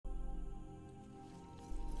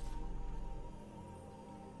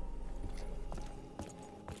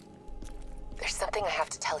something I have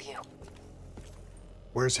to tell you.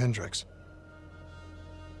 Where's Hendrix?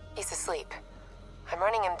 He's asleep. I'm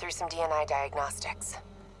running him through some DNI diagnostics.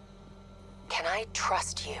 Can I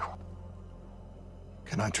trust you?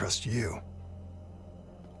 Can I trust you?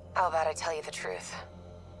 How about I tell you the truth?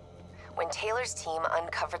 When Taylor's team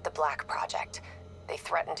uncovered the Black Project, they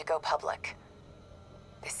threatened to go public.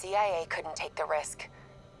 The CIA couldn't take the risk.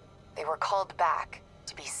 They were called back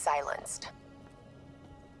to be silenced.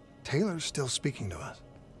 Taylor's still speaking to us,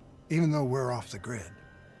 even though we're off the grid.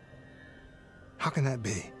 How can that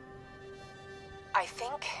be? I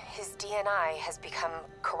think his DNI has become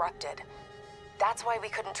corrupted. That's why we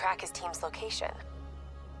couldn't track his team's location.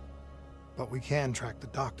 But we can track the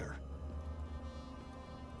doctor.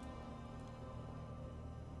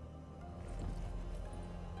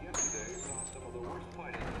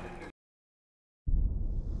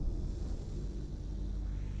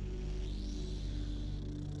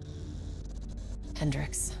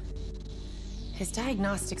 Hendrix. His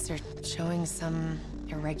diagnostics are showing some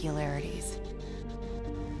irregularities.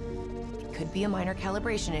 It could be a minor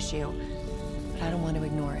calibration issue, but I don't want to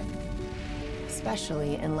ignore it.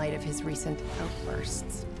 Especially in light of his recent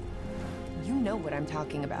outbursts. You know what I'm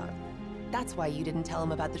talking about. That's why you didn't tell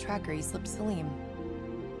him about the tracker he slipped Salim.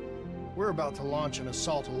 We're about to launch an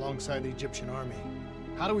assault alongside the Egyptian army.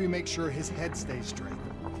 How do we make sure his head stays straight?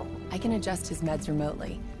 I can adjust his meds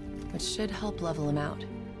remotely, which should help level him out.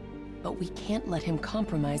 But we can't let him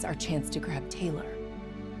compromise our chance to grab Taylor.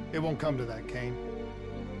 It won't come to that, Kane.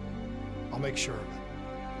 I'll make sure of it.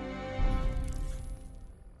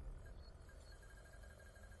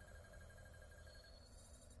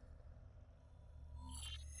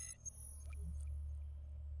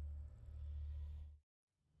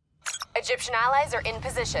 Egyptian allies are in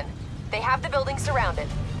position. They have the building surrounded,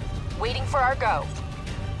 waiting for our go.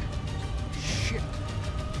 Shit.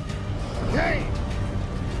 Kane!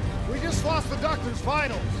 We just lost the doctor's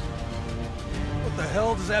vitals. What the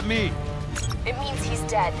hell does that mean? It means he's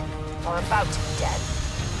dead, or about to be dead.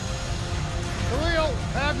 Khalil,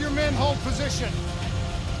 have your men hold position.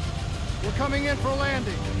 We're coming in for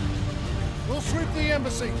landing. We'll sweep the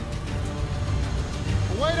embassy.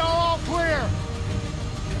 Await all clear.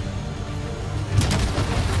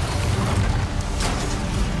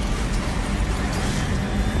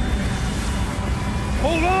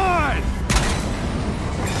 Hold on!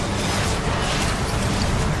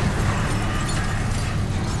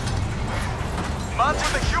 Mods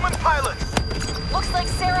with a human pilot! Looks like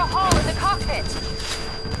Sarah Hall in the cockpit.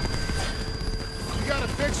 You got a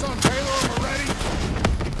fix on Taylor and Moretti?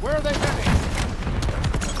 Where are they heading?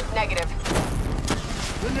 Negative.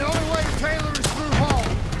 Then the only way to Taylor is through Hall.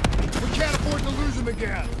 We can't afford to lose him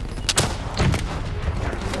again.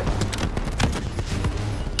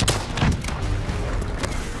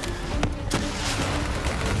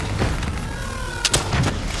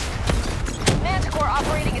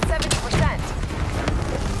 Operating at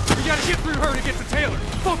 70%. We gotta get through her to get to Taylor.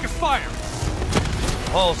 Focus fire!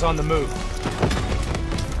 Hall's on the move.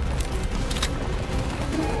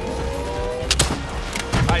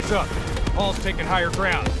 Eyes up. Hall's taking higher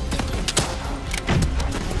ground.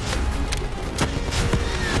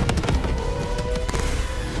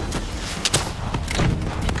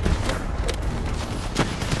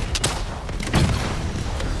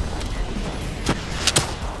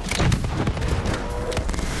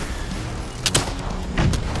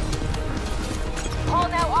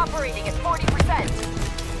 Operating at 40%.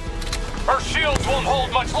 Her shields won't hold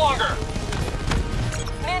much longer.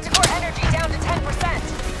 Manticore energy down to 10%.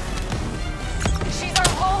 She's our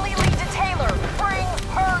only lead to Taylor. Bring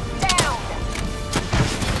her down.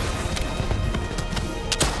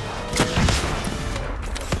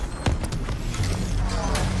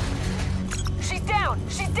 She's down.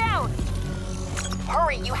 She's down.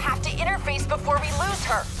 Hurry, you have to interface before we lose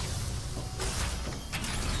her.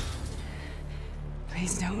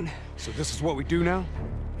 Please don't. So this is what we do now?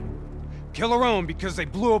 Kill our own because they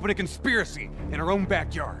blew open a conspiracy in our own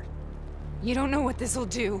backyard. You don't know what this'll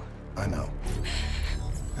do. I know.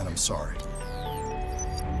 And I'm sorry.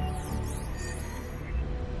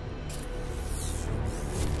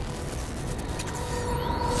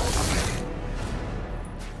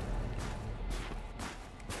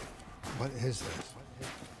 What is this?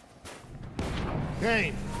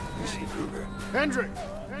 Kane! Mr. Kruger, Hendrix!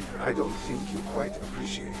 I don't think you quite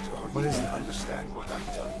appreciate or What is even that? understand what I'm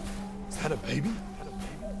telling you. Is that a baby?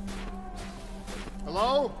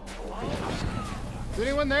 Hello? Is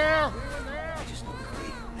anyone there? I just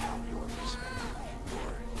agree now your perspective,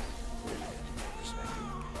 your limited perspective,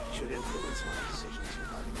 should influence my decisions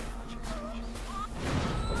regarding the project's future.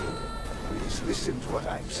 Please listen to what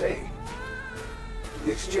I'm saying.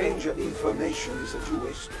 The exchange of information is a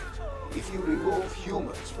two-way street. If you remove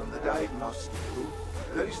humans from the diagnostic group,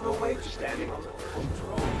 there is no way to standing on the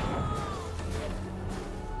control.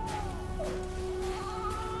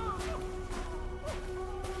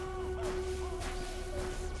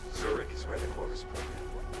 Zurich is where the Corsair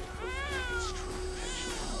program its true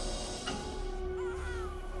potential.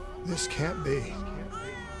 This can't be.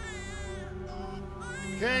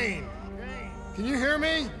 Kane! Can you hear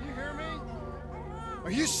me?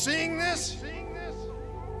 Are you seeing this?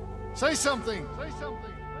 Say something!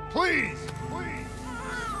 Please!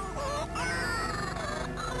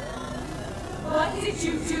 What did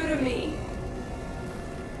you do to me?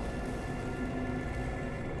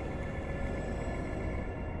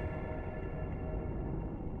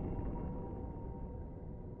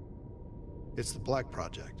 It's the Black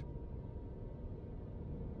Project.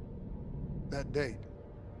 That date.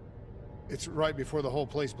 It's right before the whole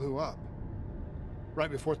place blew up. Right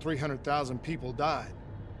before 300,000 people died.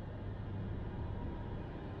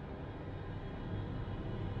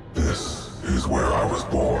 This is where I was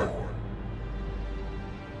born.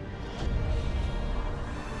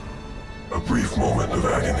 A brief moment of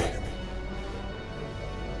agony.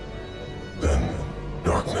 Then,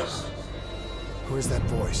 darkness. Who is that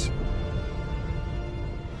voice?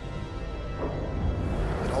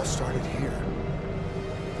 It all started here.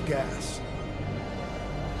 The gas.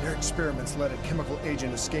 Their experiments let a chemical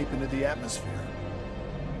agent escape into the atmosphere.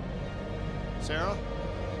 Sarah?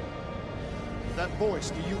 That voice,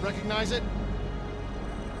 do you recognize it?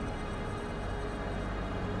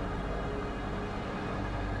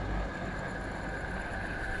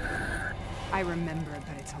 I remember,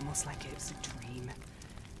 but it's almost like it was a dream.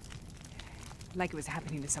 Like it was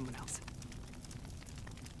happening to someone else.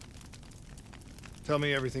 Tell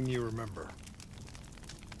me everything you remember.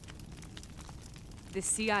 The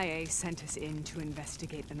CIA sent us in to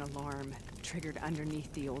investigate an alarm triggered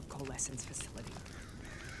underneath the old coalescence facility.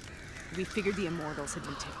 We figured the Immortals had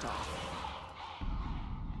been tipped off.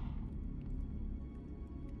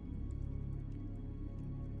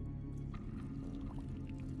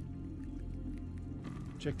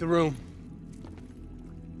 Check the room.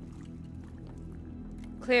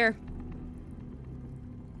 Clear.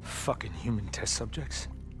 Fucking human test subjects.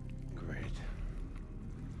 Great.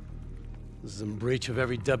 This is in breach of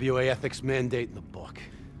every WA ethics mandate in the book.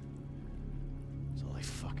 That's all I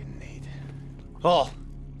fucking need. Paul,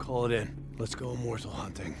 call it in. Let's go immortal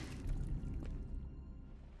hunting.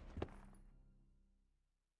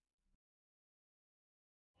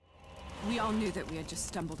 We all knew that we had just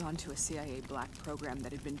stumbled onto a CIA black program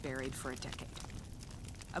that had been buried for a decade.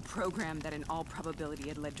 A program that in all probability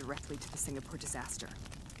had led directly to the Singapore disaster.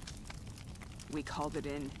 We called it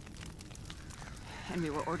in, and we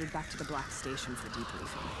were ordered back to the Black Station for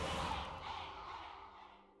debriefing.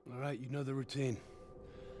 All right, you know the routine.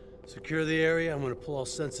 Secure the area. I'm gonna pull all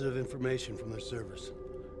sensitive information from their servers.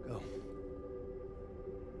 Go.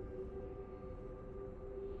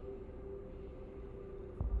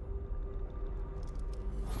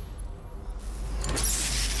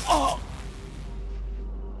 Oh!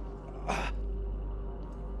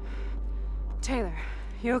 Taylor,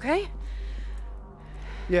 you okay?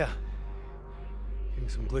 Yeah. Getting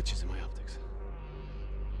some glitches in my optics.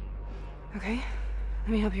 Okay, let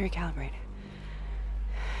me help you recalibrate.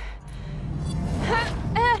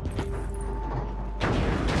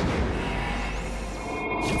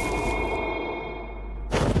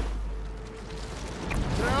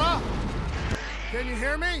 Sarah? Can you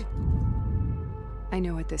hear me? I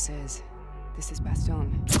know what this is. This is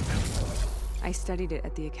Baston. I studied it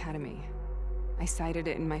at the Academy. I cited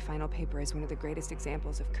it in my final paper as one of the greatest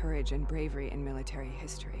examples of courage and bravery in military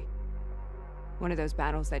history. One of those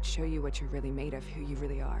battles that show you what you're really made of, who you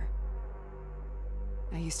really are.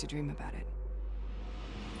 I used to dream about it.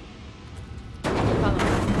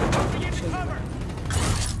 Cover!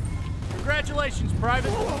 Congratulations,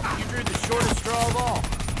 Private. You drew the shortest straw of all.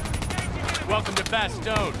 Welcome to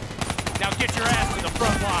Bastogne. Now get your ass to the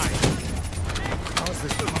front line. How is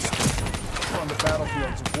this possible? We're on the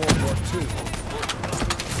battlefields of World War II.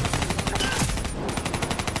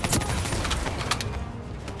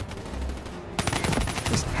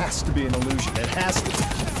 This has to be an illusion. It has to be.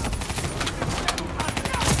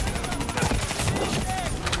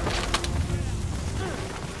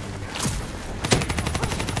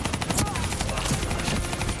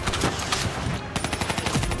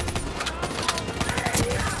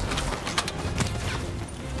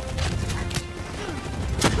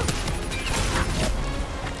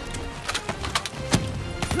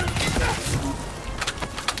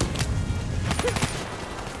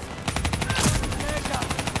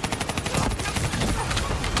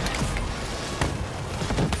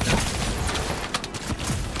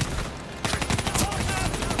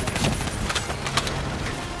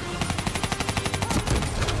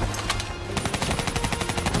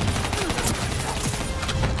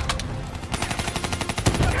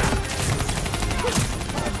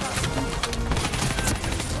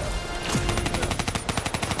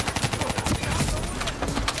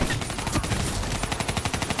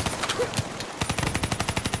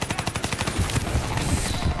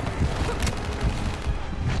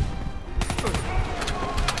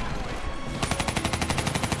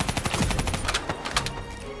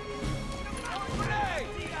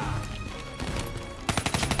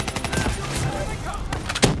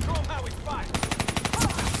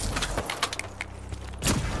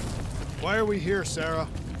 are we here, Sarah?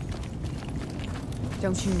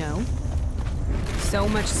 Don't you know? So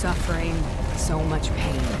much suffering, so much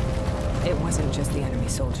pain. It wasn't just the enemy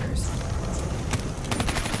soldiers.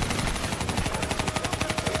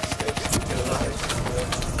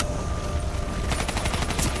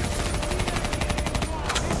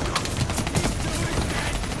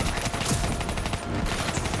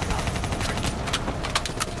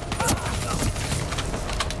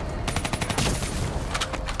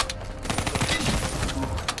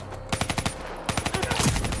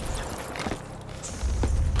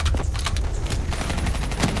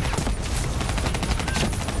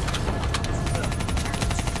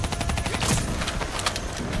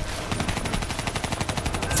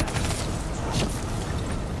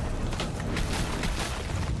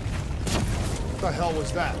 What the hell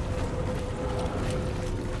was that?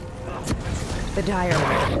 The dire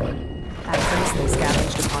order. At first they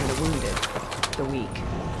scavenged upon the wounded, the weak.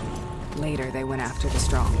 Later they went after the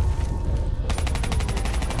strong.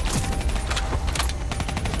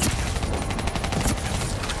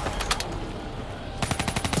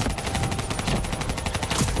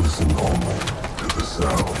 Listen only to the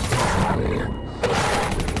sounds.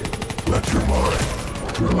 Let your mind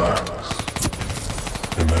relax.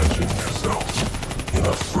 Imagine yourself in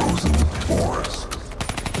a frozen forest.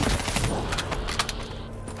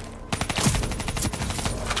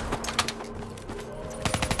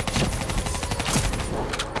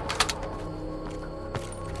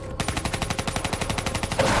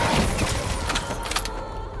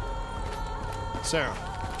 Sarah,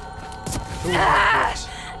 who is that voice?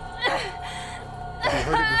 Have you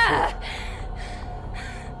heard it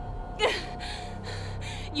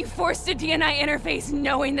before? You forced a DNI interface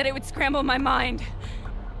knowing that it would scramble my mind.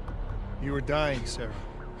 You were dying, Sarah.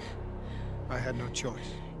 I had no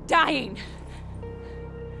choice. Dying!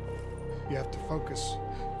 You have to focus.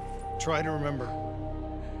 Try to remember.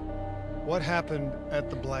 What happened at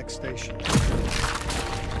the Black Station?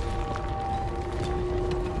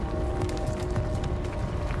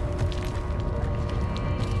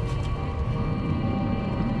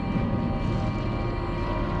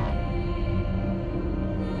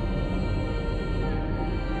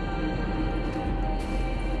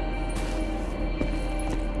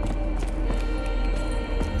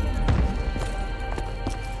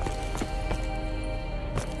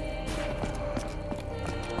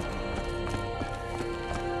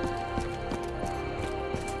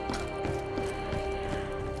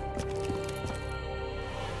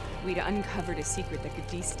 We'd uncovered a secret that could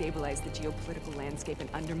destabilize the geopolitical landscape and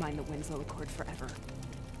undermine the Winslow Accord forever.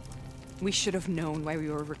 We should have known why we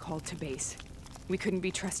were recalled to base. We couldn't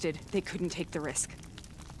be trusted. They couldn't take the risk.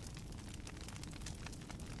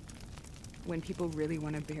 When people really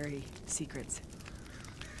want to bury secrets,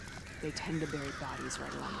 they tend to bury bodies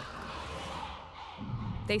right along with them.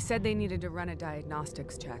 They said they needed to run a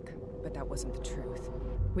diagnostics check, but that wasn't the truth.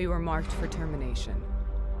 We were marked for termination.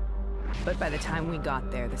 But by the time we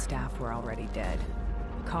got there, the staff were already dead.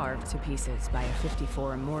 Carved to pieces by a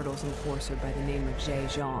 54 Immortals enforcer by the name of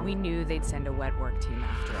Jean. We knew they'd send a wet work team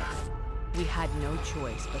after us. We had no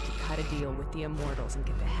choice but to cut a deal with the Immortals and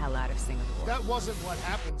get the hell out of Singapore. That wasn't what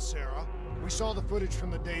happened, Sarah. We saw the footage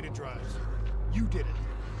from the data drives. You did it.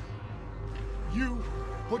 You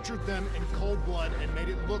butchered them in cold blood and made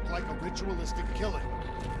it look like a ritualistic killing.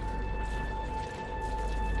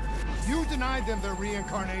 You denied them their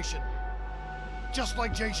reincarnation. Just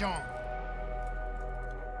like Jean.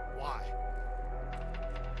 Why?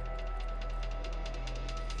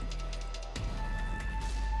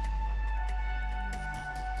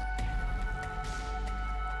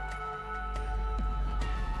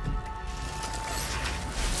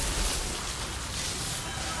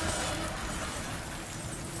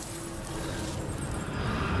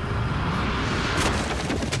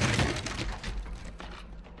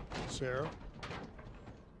 Sarah?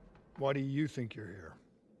 Why do you think you're here?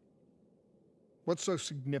 What's so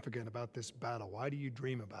significant about this battle? Why do you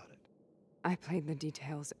dream about it? I played the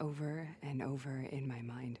details over and over in my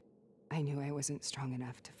mind. I knew I wasn't strong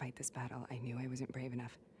enough to fight this battle. I knew I wasn't brave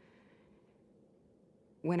enough.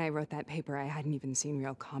 When I wrote that paper, I hadn't even seen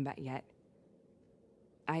real combat yet.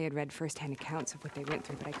 I had read first-hand accounts of what they went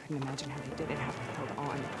through, but I couldn't imagine how they did it, how they held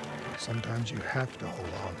on. Sometimes you have to hold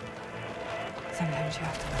on. Sometimes you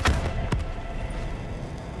have to let go.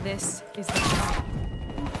 This is the path.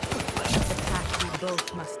 The path we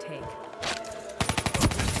both must take.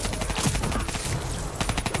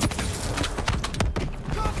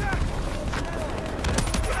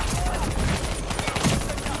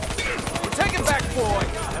 We're taking back Boy,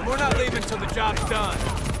 and we're not leaving till the job's done.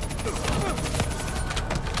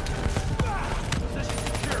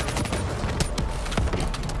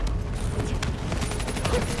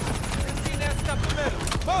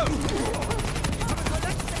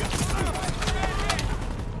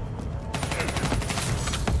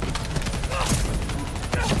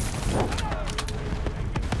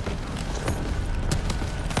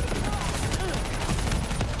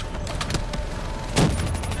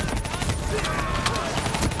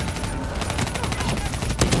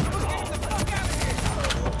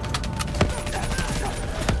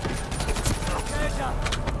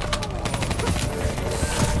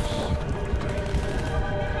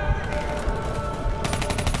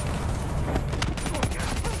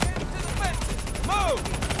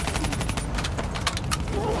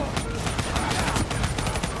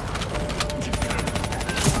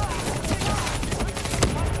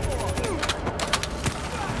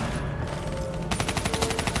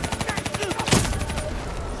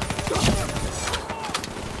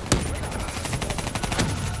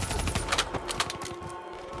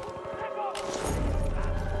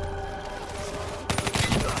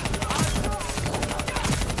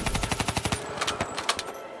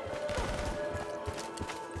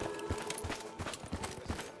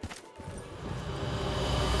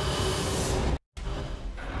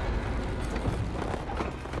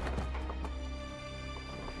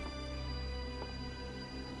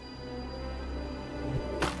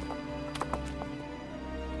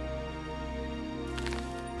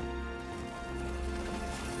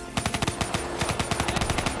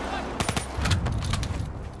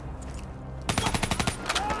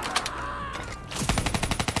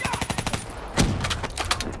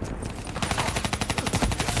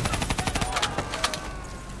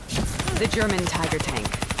 The German Tiger tank,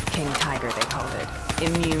 King Tiger they called it,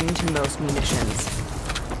 immune to most munitions.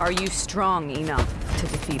 Are you strong enough to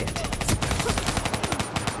defeat it?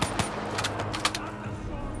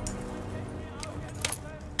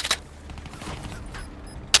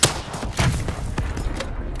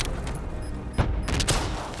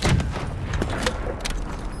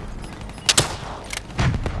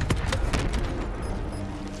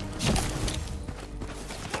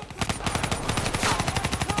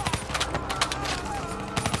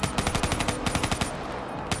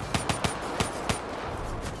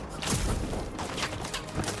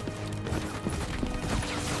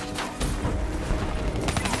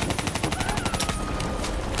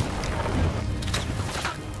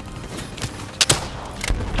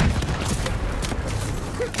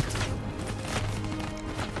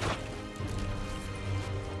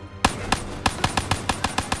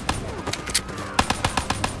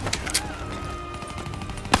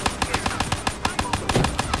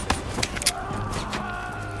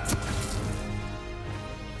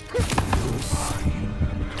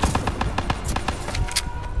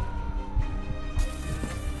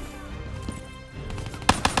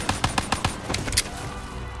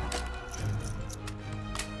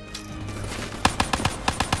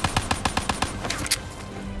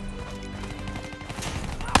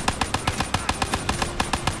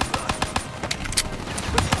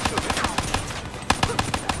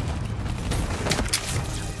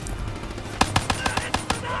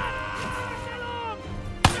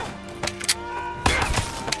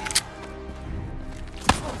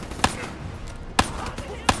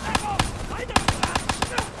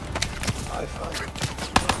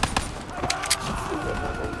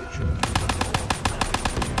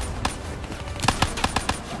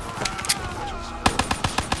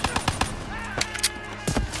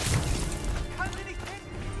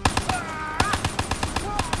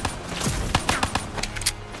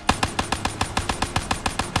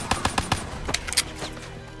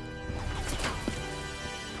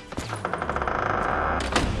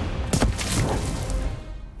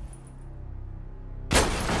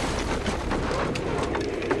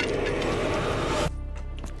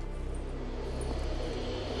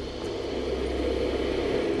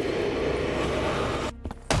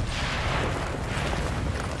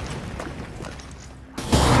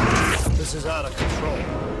 This is out of control.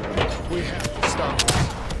 We have to stop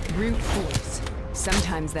this. Brute force.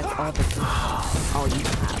 Sometimes that's all all you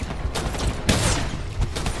have.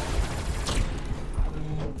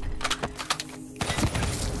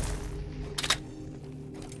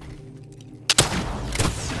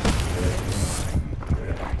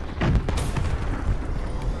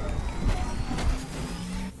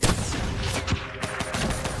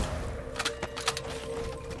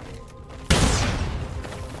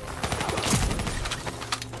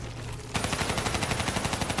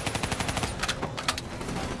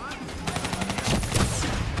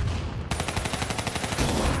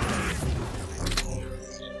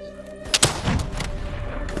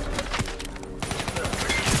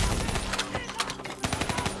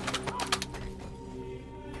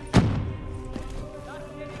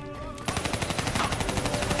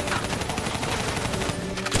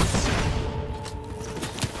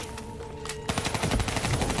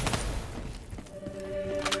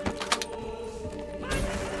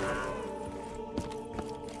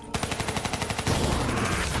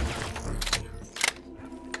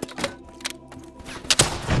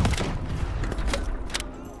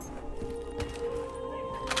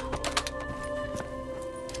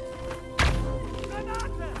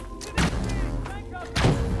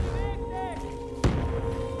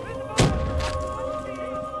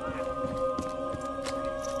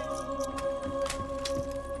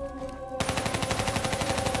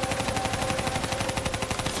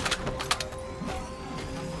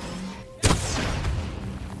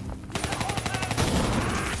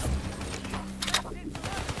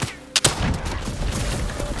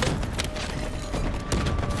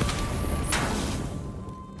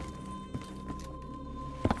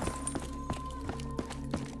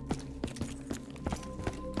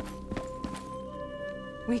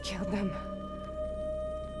 We killed them.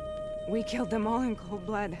 We killed them all in cold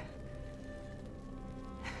blood.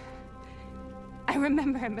 I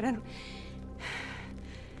remember it, but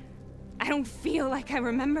I don't feel like I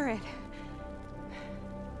remember it.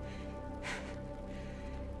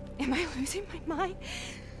 Am I losing my mind?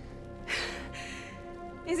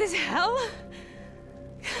 Is this hell?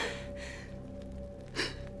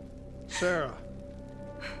 Sarah,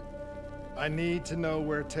 I need to know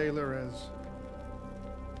where Taylor is.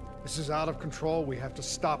 This is out of control. We have to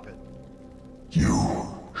stop it.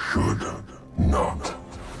 You should not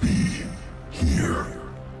be here.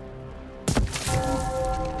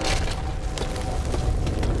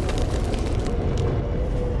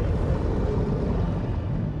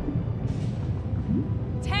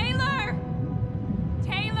 Taylor!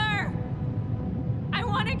 Taylor! I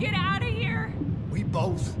want to get out of here! We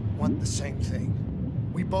both want the same thing.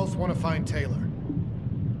 We both want to find Taylor.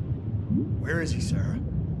 Where is he, Sarah?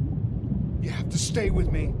 You have to stay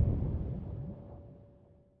with me.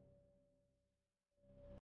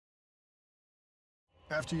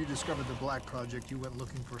 After you discovered the Black Project, you went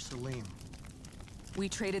looking for Salim. We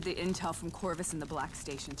traded the intel from Corvus and the Black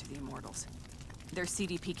Station to the Immortals. Their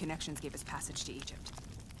CDP connections gave us passage to Egypt.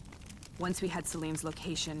 Once we had Salim's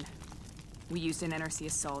location, we used an NRC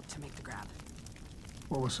assault to make the grab.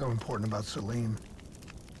 What was so important about Salim?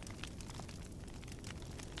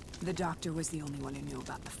 The doctor was the only one who knew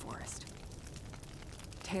about the forest.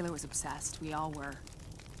 Taylor was obsessed. We all were.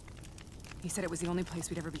 He said it was the only place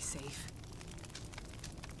we'd ever be safe.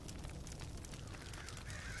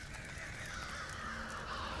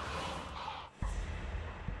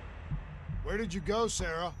 Where did you go,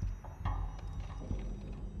 Sarah?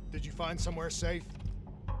 Did you find somewhere safe?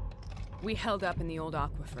 We held up in the old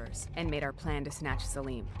aquifers and made our plan to snatch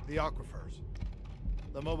Salim. The aquifers.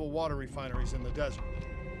 The mobile water refineries in the desert.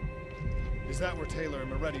 Is that where Taylor and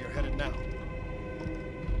Moretti are headed now?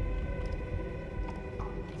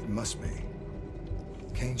 It must be.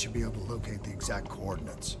 Kane should be able to locate the exact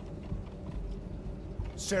coordinates.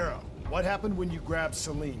 Sarah, what happened when you grabbed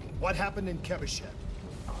Salim? What happened in Kebashet?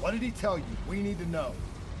 What did he tell you? We need to know.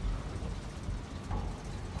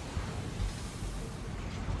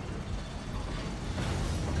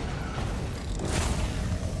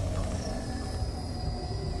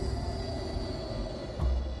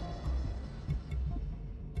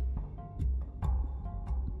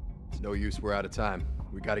 No use, we're out of time.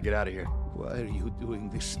 We gotta get out of here. Why are you doing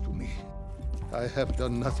this to me? I have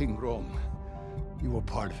done nothing wrong. You were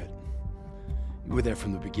part of it. You were there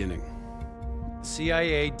from the beginning. The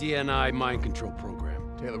CIA DNI mind control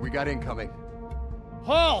program. Taylor, we got incoming.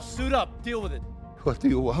 Hall, suit up, deal with it. What do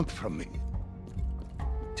you want from me?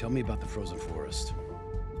 Tell me about the frozen forest.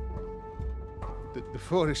 The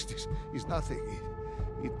forest is nothing.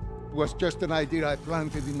 It was just an idea I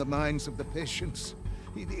planted in the minds of the patients.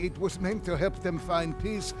 It was meant to help them find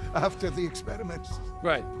peace after the experiments.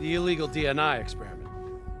 Right, the illegal DNI experiment.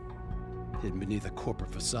 Hidden beneath a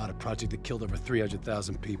corporate facade, a project that killed over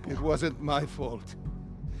 300,000 people. It wasn't my fault.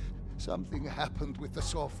 Something happened with the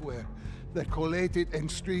software that collated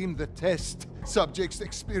and streamed the test subjects'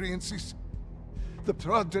 experiences. The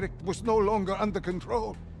project was no longer under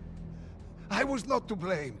control. I was not to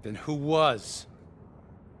blame. Then who was?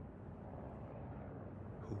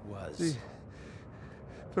 Who was? The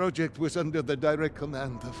project was under the direct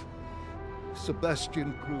command of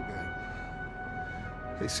Sebastian Kruger,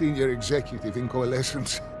 a senior executive in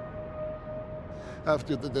Coalescence.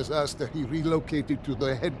 After the disaster, he relocated to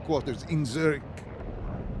the headquarters in Zurich.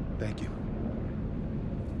 Thank you.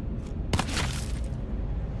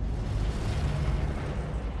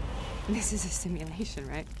 This is a simulation,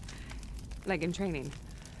 right? Like in training.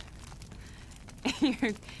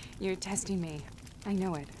 You're testing me. I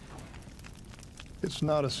know it. It's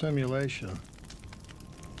not a simulation.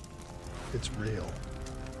 It's real.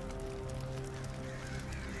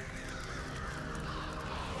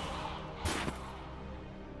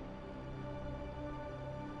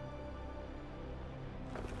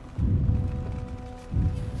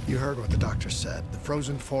 You heard what the doctor said. The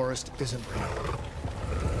frozen forest isn't real.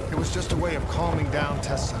 It was just a way of calming down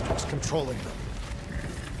test subjects, controlling them.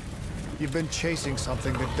 You've been chasing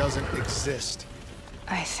something that doesn't exist.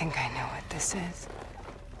 I think I know what this is.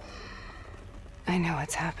 I know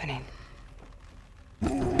what's happening.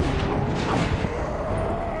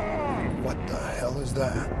 What the hell is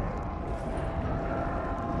that?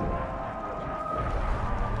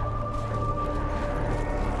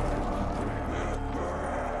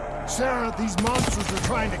 Sarah, these monsters are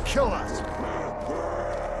trying to kill us!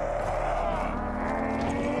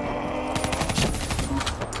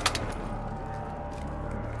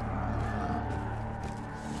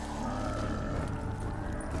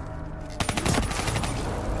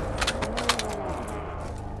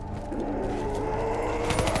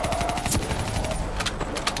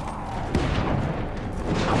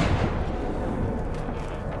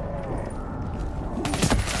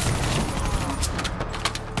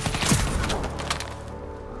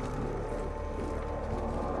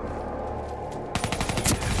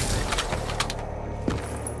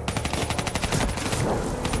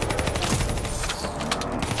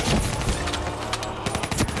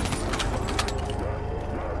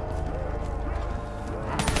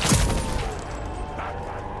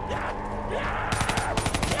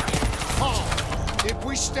 If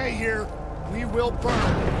we stay here, we will burn.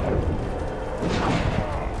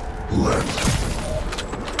 Let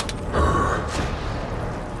her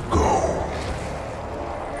go.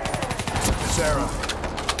 Sarah,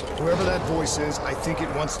 whoever that voice is, I think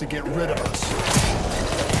it wants to get rid of us.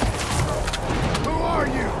 Who are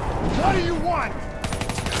you? What do you want?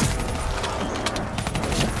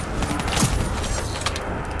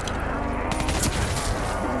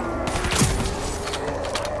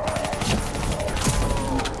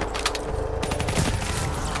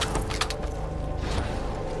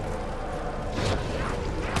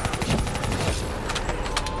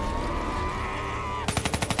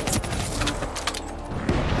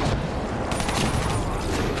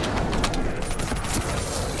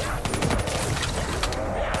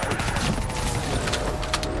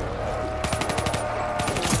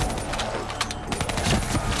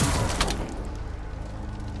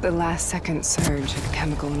 The last-second surge of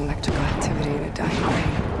chemical and electrical activity in a dying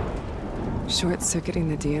brain, short-circuiting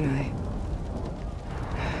the DNA.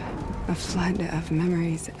 A flood of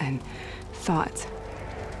memories and thoughts,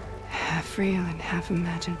 half real and half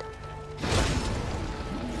imagined.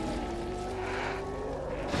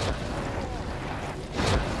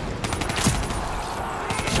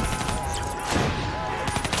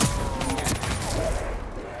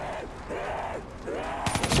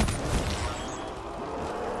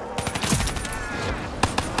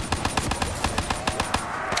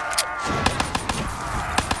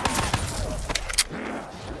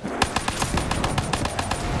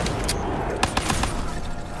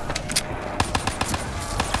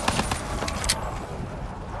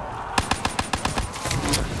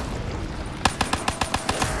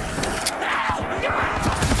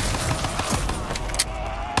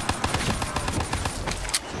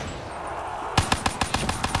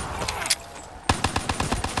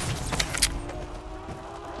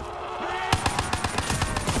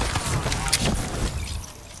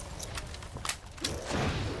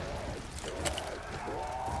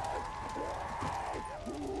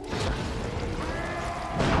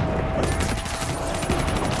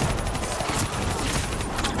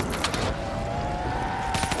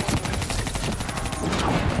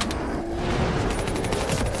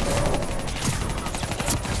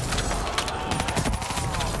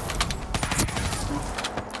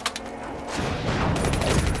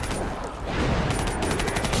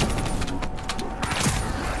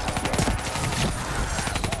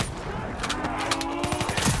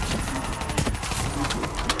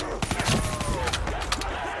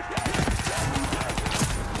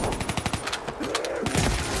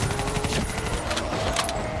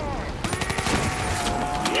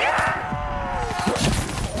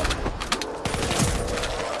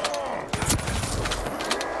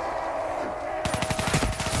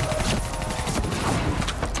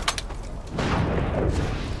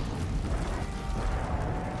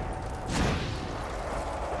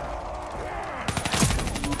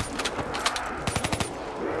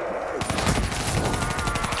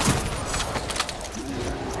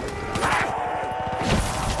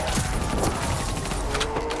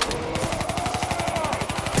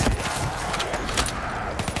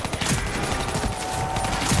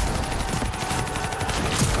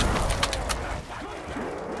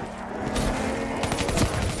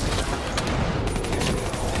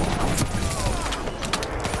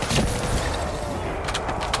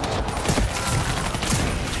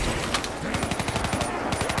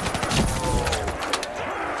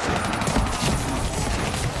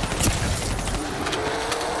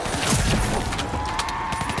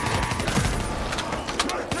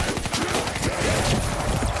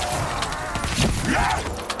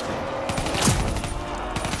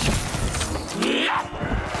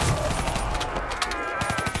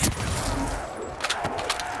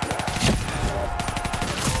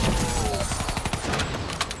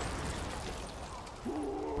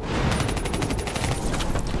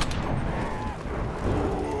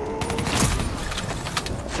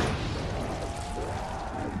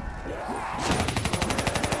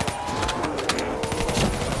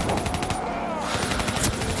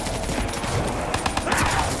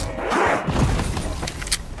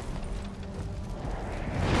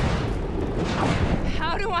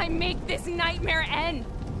 this nightmare end?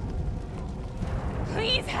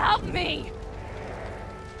 Please help me!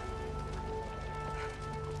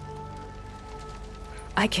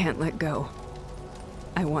 I can't let go.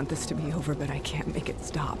 I want this to be over, but I can't make it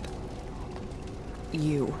stop.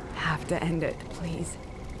 You have to end it, please.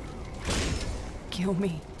 Kill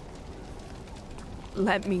me.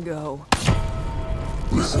 Let me go.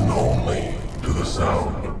 Listen only to the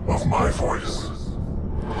sound of my voice.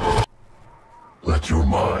 Let your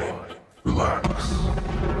mind Relax.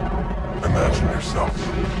 Imagine yourself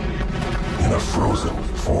in a frozen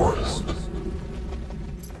forest.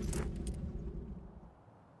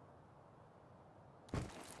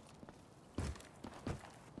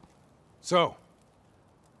 So,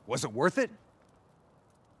 was it worth it?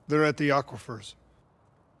 They're at the aquifers.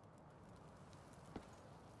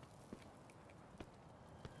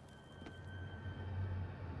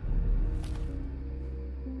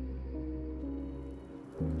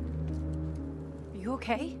 You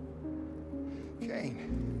okay?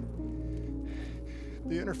 Kane.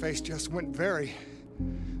 The interface just went very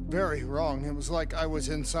wrong. It was like I was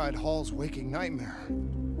inside Hall's waking nightmare.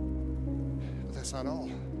 But that's not all.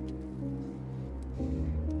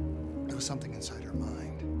 There was something inside her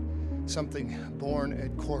mind. Something born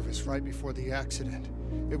at Corvus right before the accident.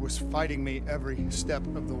 It was fighting me every step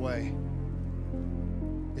of the way.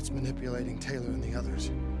 It's manipulating Taylor and the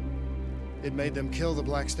others. It made them kill the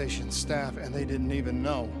Black Station staff, and they didn't even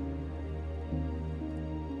know.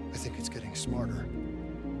 I think it's getting smarter.